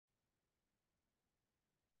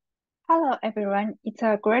Hello everyone, it's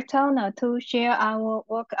a great honor to share our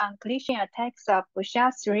work on collision attacks of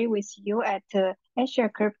SHA-3 with you at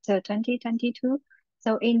Asiacrypt 2022.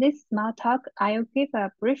 So in this small talk, I'll give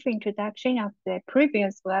a brief introduction of the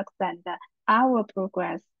previous works and our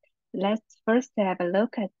progress. Let's first have a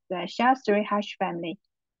look at the SHA-3 hash family.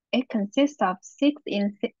 It consists of 6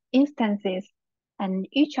 instances, and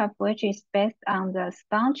each of which is based on the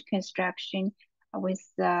sponge construction with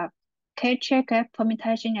the K-check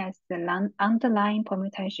permutation as the underlying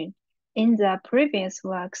permutation. In the previous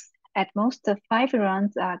works, at most 5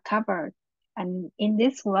 rounds are covered, and in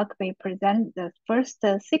this work, we present the first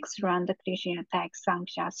 6-round collision attacks on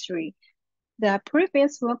SHA-3. The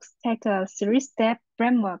previous works take a 3-step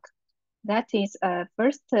framework. That is,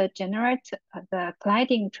 first generate the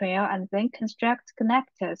colliding trail and then construct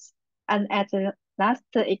connectors, and at last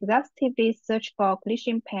exhaustively search for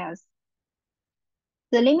collision pairs.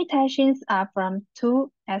 The limitations are from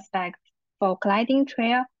 2 aspects. For colliding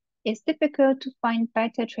trail, it's difficult to find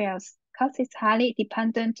better trails because it's highly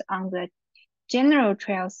dependent on the general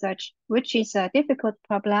trail search, which is a difficult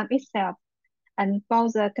problem itself. And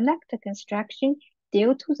for the connector construction,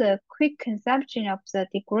 due to the quick consumption of the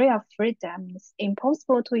degree of freedom, it's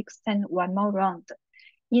impossible to extend one more round.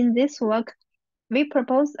 In this work, we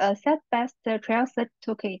propose a set-based trail search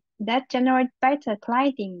toolkit that generates better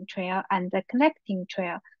colliding trail and the connecting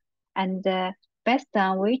trail, and based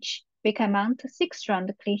on which we can mount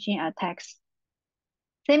 6-round collision attacks.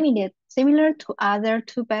 Similar to other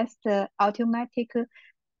tool-based automatic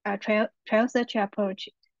trail search approach,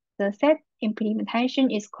 the set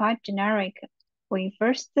implementation is quite generic. We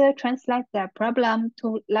first translate the problem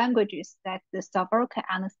to languages that the solver can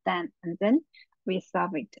understand, and then we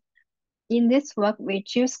solve it. In this work, we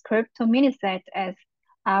choose Cryptanalysis as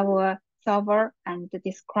our solver and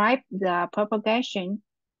describe the propagation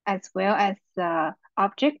as well as the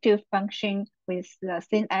objective function with the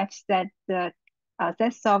syntax that the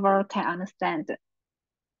set solver can understand.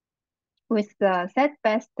 With the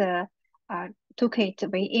set-based toolkit,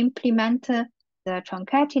 we implement the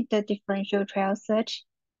truncated differential trail search,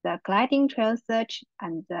 the colliding trail search,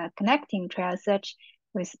 and the connecting trail search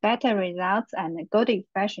with better results and good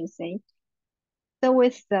efficiency. So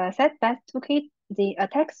with the set-based toolkit, the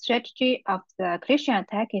attack strategy of the collision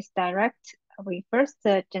attack is direct. We first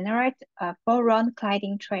generate a 4-round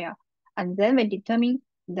colliding trail, and then we determine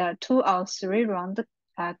the 2 or 3-round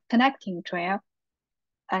connecting trail.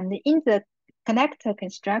 And in the connector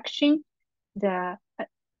construction,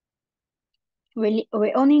 we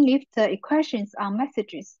only leave the equations on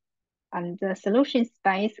messages, and the solution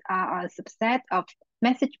space are a subset of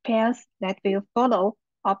message pairs that will follow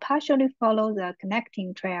or partially follow the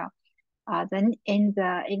connecting trail. Then in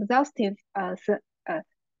the exhaustive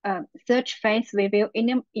search phase, we will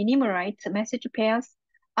enumerate message pairs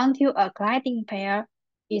until a colliding pair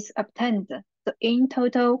is obtained. So in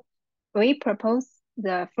total, we propose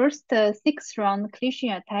the first 6-round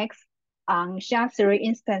collision attacks on SHA-3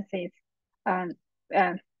 instances.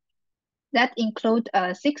 That include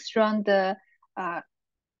 6-round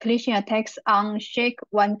collision attacks on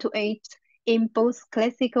SHA-128 in both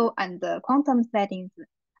classical and quantum settings,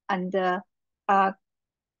 and 2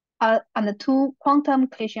 quantum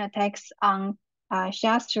collision attacks on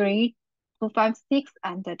SHA-3, 256,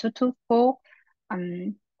 and 224.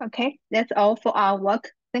 Okay, that's all for our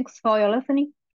work. Thanks for your listening.